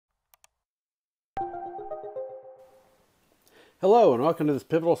Hello and welcome to this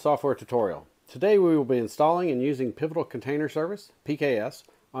Pivotal software tutorial. Today we will be installing and using Pivotal Container Service, PKS,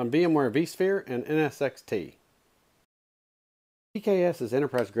 on VMware vSphere and NSX-T. PKS is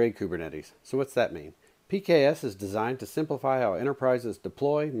enterprise-grade Kubernetes. So what's that mean? PKS is designed to simplify how enterprises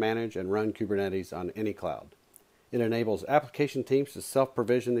deploy, manage, and run Kubernetes on any cloud. It enables application teams to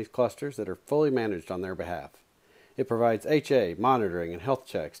self-provision these clusters that are fully managed on their behalf. It provides HA, monitoring, and health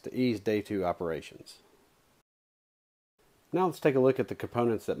checks to ease day 2 operations. Now let's take a look at the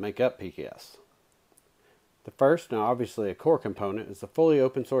components that make up PKS. The first, now obviously a core component, is the fully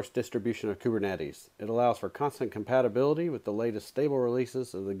open source distribution of Kubernetes. It allows for constant compatibility with the latest stable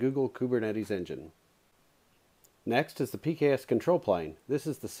releases of the Google Kubernetes engine. Next is the PKS control plane. This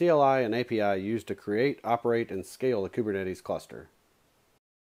is the CLI and API used to create, operate, and scale the Kubernetes cluster.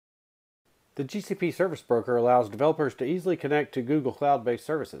 The GCP Service Broker allows developers to easily connect to Google Cloud-based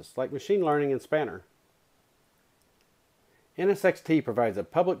services, like machine learning and Spanner. NSX-T provides a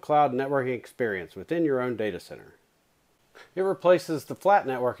public cloud networking experience within your own data center. It replaces the flat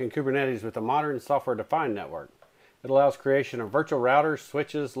network in Kubernetes with a modern software-defined network. It allows creation of virtual routers,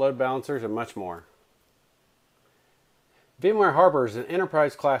 switches, load balancers, and much more. VMware harbors an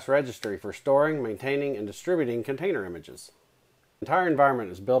enterprise-class registry for storing, maintaining, and distributing container images. The entire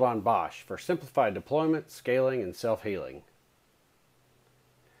environment is built on BOSH for simplified deployment, scaling, and self-healing.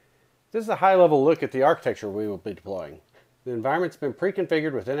 This is a high-level look at the architecture we will be deploying. The environment's been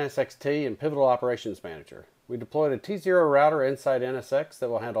pre-configured with NSX-T and Pivotal Operations Manager. We deployed a T0 router inside NSX that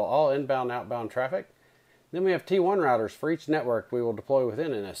will handle all inbound and outbound traffic. Then we have T1 routers for each network we will deploy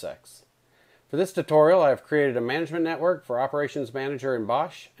within NSX. For this tutorial, I have created a management network for Operations Manager in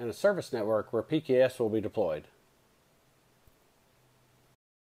BOSH and a service network where PKS will be deployed.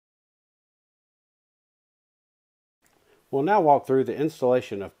 We'll now walk through the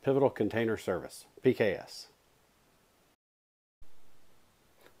installation of Pivotal Container Service, PKS.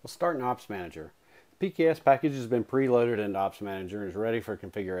 We'll start in Ops Manager. The PKS package has been preloaded into Ops Manager and is ready for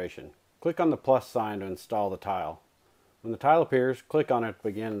configuration. Click on the plus sign to install the tile. When the tile appears, click on it to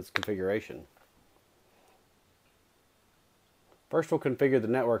begin its configuration. First we'll configure the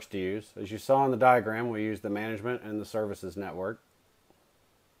networks to use. As you saw in the diagram, we use the management and the services network.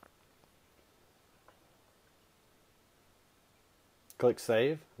 Click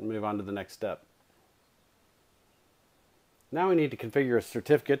Save and move on to the next step. Now we need to configure a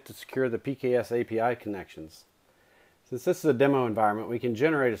certificate to secure the PKS API connections. Since this is a demo environment, we can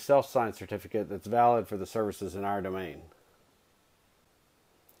generate a self-signed certificate that's valid for the services in our domain.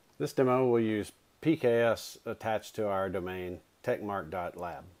 This demo will use PKS attached to our domain,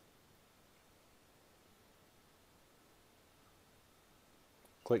 techmark.lab.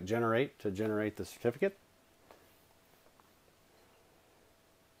 Click Generate to generate the certificate.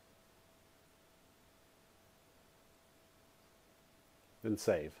 Then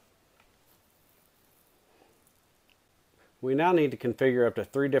save. We now need to configure up to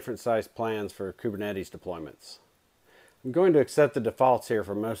 3 different size plans for Kubernetes deployments. I'm going to accept the defaults here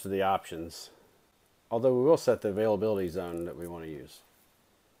for most of the options, although we will set the availability zone that we want to use.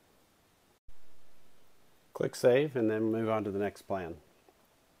 Click Save and then move on to the next plan.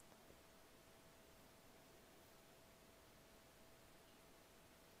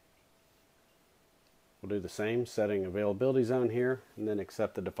 We'll do the same, setting availability zone here, and then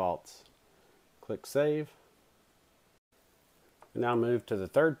accept the defaults. Click Save. We now move to the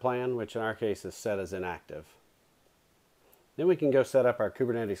third plan, which in our case is set as inactive. Then we can go set up our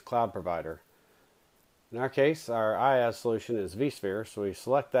Kubernetes cloud provider. In our case, our IaaS solution is vSphere, so we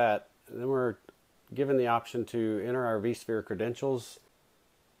select that, and then we're given the option to enter our vSphere credentials,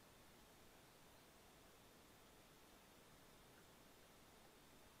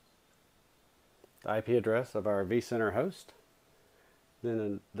 the IP address of our vCenter host,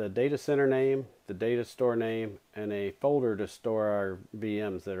 then the data center name, the data store name, and a folder to store our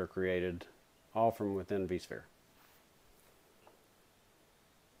VMs that are created, all from within vSphere.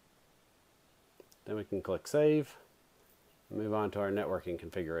 Then we can click Save and move on to our networking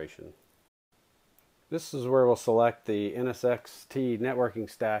configuration. This is where we'll select the NSX-T networking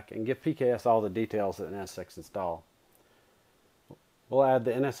stack and give PKS all the details that NSX install. We'll add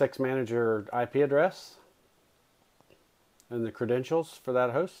the NSX Manager IP address and the credentials for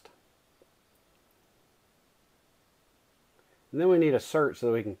that host. And then we need a cert so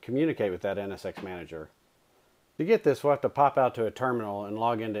that we can communicate with that NSX Manager. To get this, we'll have to pop out to a terminal and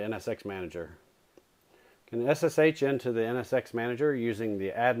log into NSX Manager. You can SSH into the NSX Manager using the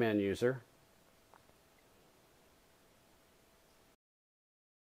admin user.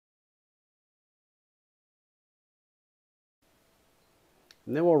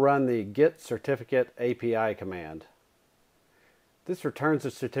 And then we'll run the get certificate API command. This returns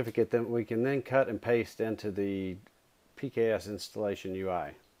a certificate that we can then cut and paste into the PKS installation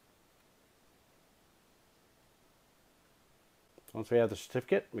UI. Once we have the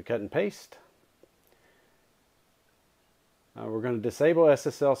certificate, we cut and paste. We're going to disable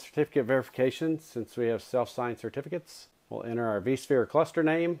SSL certificate verification since we have self-signed certificates. We'll enter our vSphere cluster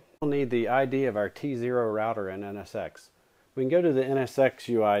name. We'll need the ID of our T0 router in NSX. We can go to the NSX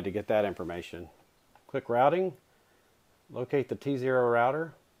UI to get that information. Click Routing, locate the T0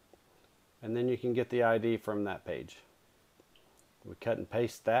 router, and then you can get the ID from that page. We cut and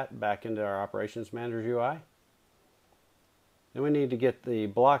paste that back into our Operations Manager UI. Then we need to get the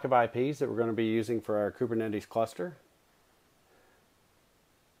block of IPs that we're going to be using for our Kubernetes cluster.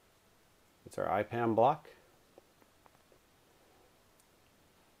 It's our IPAM block.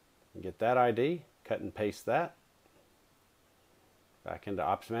 Get that ID, cut and paste that back into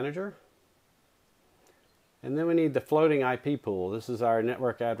Ops Manager. And then we need the floating IP pool. This is our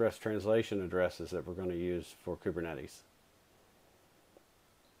network address translation addresses that we're going to use for Kubernetes.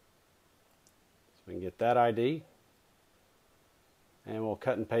 So we can get that ID, and we'll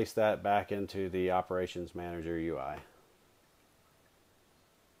cut and paste that back into the Operations Manager UI.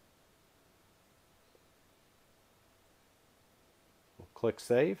 We'll click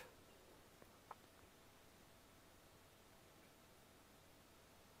Save.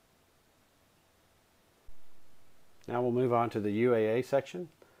 Now we'll move on to the UAA section.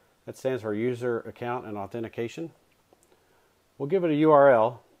 That stands for User Account and Authentication. We'll give it a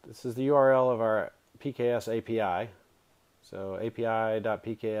URL. This is the URL of our PKS API. So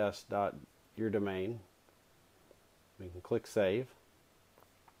api.pks.yourdomain. We can click Save.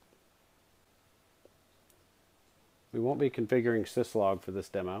 We won't be configuring syslog for this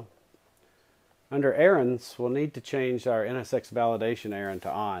demo. Under errands, we'll need to change our NSX validation errand to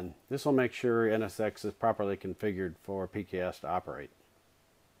on. This will make sure NSX is properly configured for PKS to operate.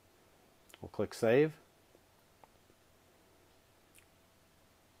 We'll click Save.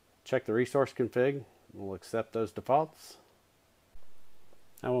 Check the resource config. We'll accept those defaults.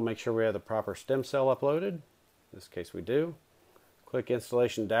 Now we'll make sure we have the proper stem cell uploaded. In this case we do. Click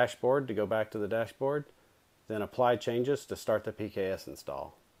Installation Dashboard to go back to the dashboard. Then Apply Changes to start the PKS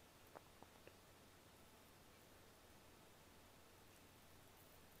install.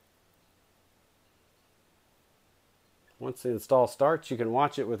 Once the install starts, you can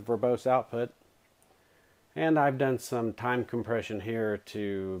watch it with verbose output. And I've done some time compression here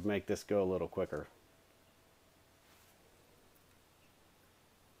to make this go a little quicker.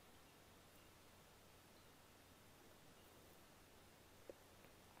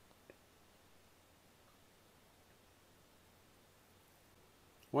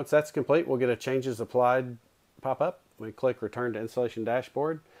 Once that's complete, we'll get a Changes Applied pop-up. We click Return to Installation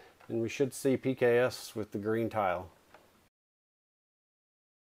Dashboard, and we should see PKS with the green tile.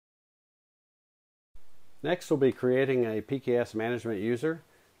 Next, we'll be creating a PKS management user.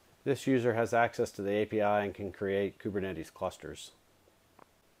 This user has access to the API and can create Kubernetes clusters.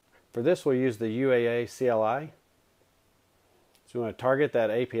 For this, we'll use the UAA CLI. So we want to target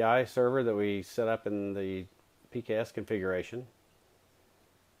that API server that we set up in the PKS configuration.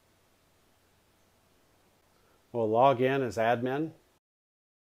 We'll log in as admin.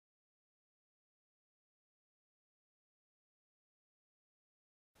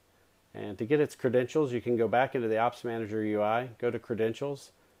 And to get its credentials, you can go back into the Ops Manager UI, go to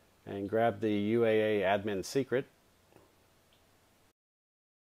Credentials, and grab the UAA admin secret.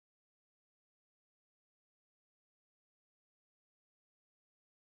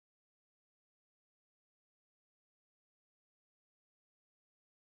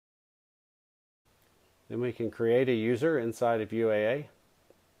 Then we can create a user inside of UAA.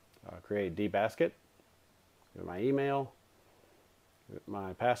 Create dbasket, give it my email, give it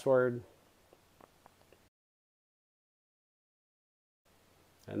my password,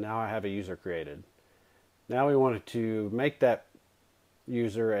 and now I have a user created. Now we wanted to make that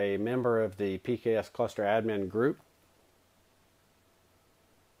user a member of the PKS cluster admin group,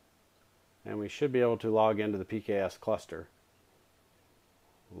 and we should be able to log into the PKS cluster.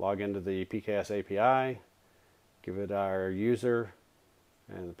 Log into the PKS API, give it our user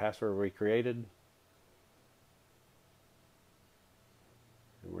and the password we created.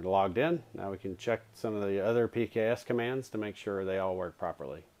 And we're logged in. Now we can check some of the other PKS commands to make sure they all work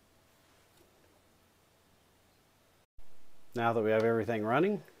properly. Now that we have everything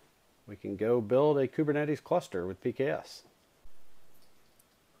running, we can go build a Kubernetes cluster with PKS.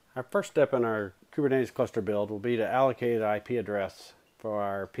 Our first step in our Kubernetes cluster build will be to allocate an IP address for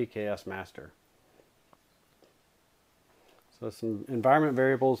our PKS master. So some environment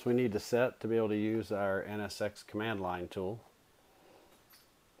variables we need to set to be able to use our NSX command line tool.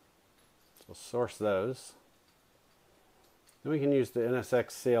 We'll source those. Then we can use the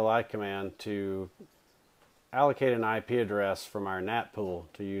NSX-CLI command to allocate an IP address from our NAT pool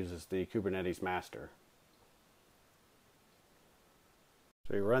to use as the Kubernetes master.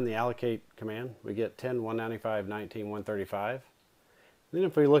 So we run the allocate command, we get 10.195.19.135. Then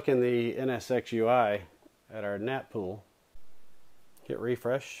if we look in the NSX UI at our NAT pool, hit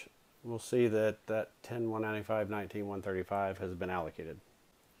refresh, we'll see that 10.195.19.135 has been allocated.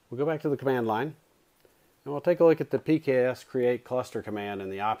 We'll go back to the command line and we'll take a look at the PKS create cluster command and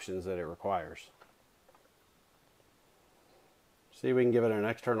the options that it requires. See, we can give it an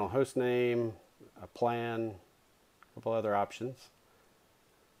external host name, a plan, a couple other options.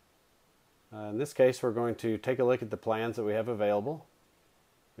 In this case, we're going to take a look at the plans that we have available.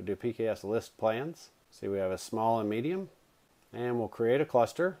 We do PKS list plans. See, we have a small and medium, and we'll create a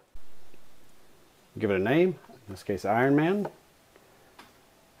cluster. Give it a name, in this case Ironman,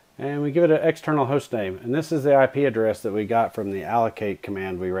 and we give it an external host name. And this is the IP address that we got from the allocate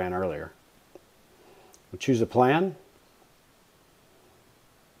command we ran earlier. We'll choose a plan,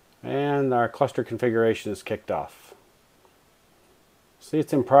 and our cluster configuration is kicked off. See,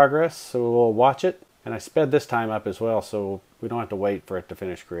 it's in progress, so we'll watch it. And I sped this time up as well, so we don't have to wait for it to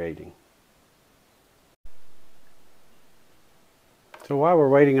finish creating. So while we're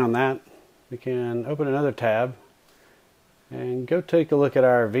waiting on that, we can open another tab and go take a look at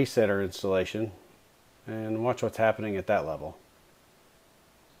our vCenter installation and watch what's happening at that level.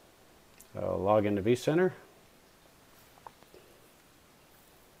 So log into vCenter.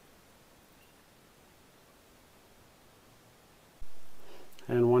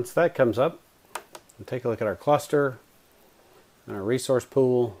 And once that comes up, we'll take a look at our cluster and our resource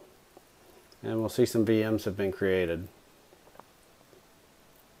pool, and we'll see some VMs have been created.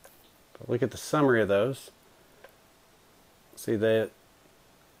 But look at the summary of those. See that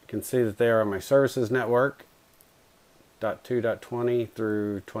you can see that they are on my services network, .2.20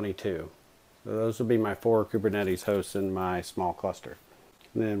 through 22. So those will be my 4 Kubernetes hosts in my small cluster.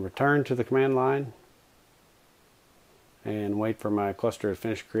 And then return to the command line and wait for my cluster to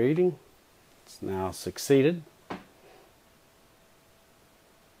finish creating. It's now succeeded. You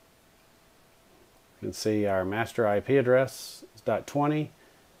can see our master IP address is .20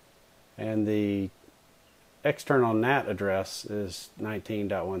 and the external NAT address is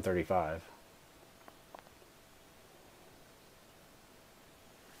 19.135.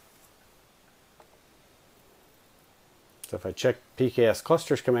 So if I check PKS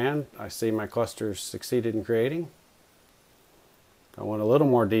clusters command, I see my clusters succeeded in creating. If I want a little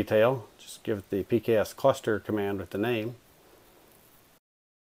more detail, just give it the PKS cluster command with the name.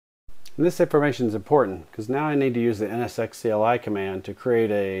 And this information is important because now I need to use the NSX-CLI command to create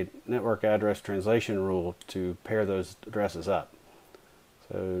a network address translation rule to pair those addresses up.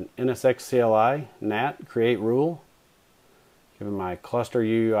 So NSX-CLI NAT create rule, give it my cluster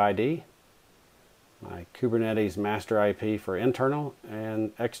UUID, my Kubernetes master IP for internal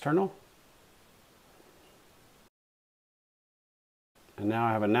and external. And now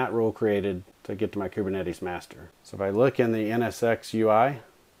I have a NAT rule created to get to my Kubernetes master. So if I look in the NSX UI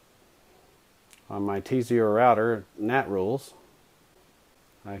on my T0 router NAT rules,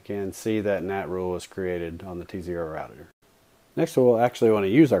 I can see that NAT rule was created on the T0 router. Next we'll actually want to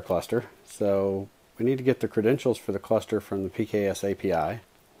use our cluster. So we need to get the credentials for the cluster from the PKS API.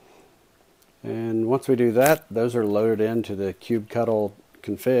 And once we do that, those are loaded into the kubectl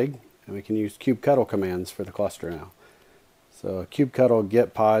config, and we can use kubectl commands for the cluster now. So kubectl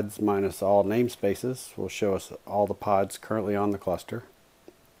get pods minus all namespaces will show us all the pods currently on the cluster.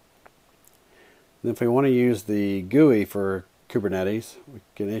 And if we want to use the GUI for Kubernetes, we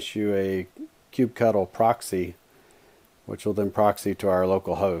can issue a kubectl proxy, which will then proxy to our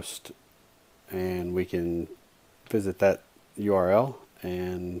local host. And we can visit that URL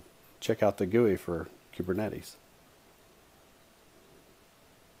and check out the GUI for Kubernetes.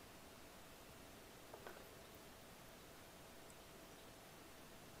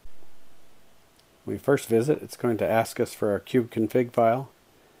 When we first visit, it's going to ask us for our kubeconfig file.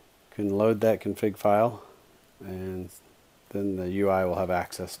 You can load that config file, and then the UI will have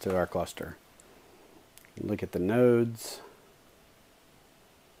access to our cluster. Look at the nodes,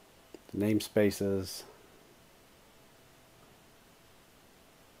 the namespaces,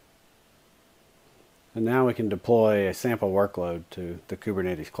 and now we can deploy a sample workload to the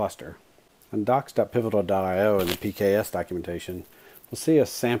Kubernetes cluster. On docs.pivotal.io in the PKS documentation, we'll see a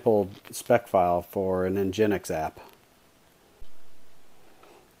sampled spec file for an Nginx app.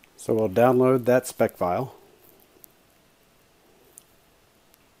 So we'll download that spec file.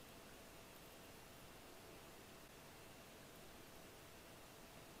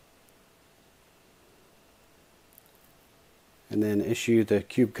 and then issue the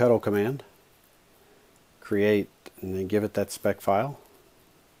kubectl command, create, and then give it that spec file,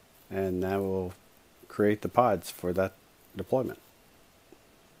 and that will create the pods for that deployment.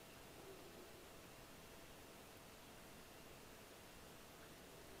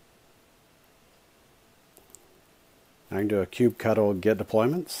 I can do a kubectl get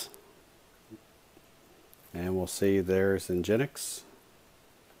deployments, and we'll see there's Nginx.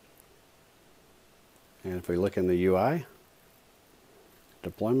 And if we look in the UI,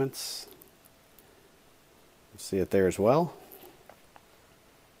 deployments, we'll see it there as well.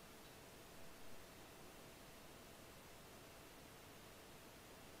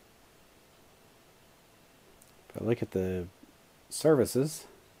 If I look at the services,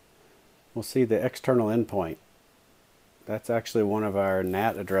 we'll see the external endpoint. That's actually one of our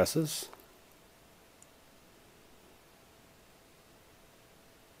NAT addresses.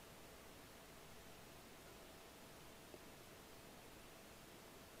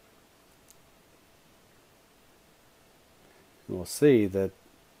 We'll see that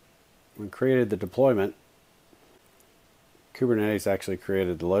when we created the deployment, Kubernetes actually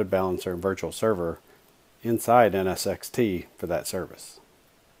created the load balancer and virtual server inside NSX-T for that service.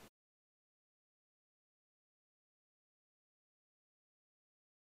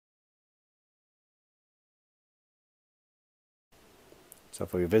 So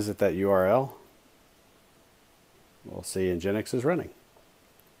if we visit that URL, we'll see Nginx is running.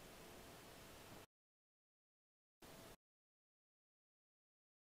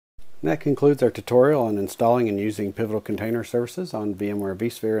 And that concludes our tutorial on installing and using Pivotal Container Services on VMware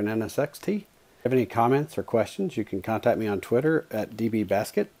vSphere and NSX-T. If you have any comments or questions, you can contact me on Twitter at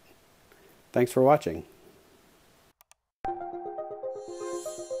dbbasket. Thanks for watching.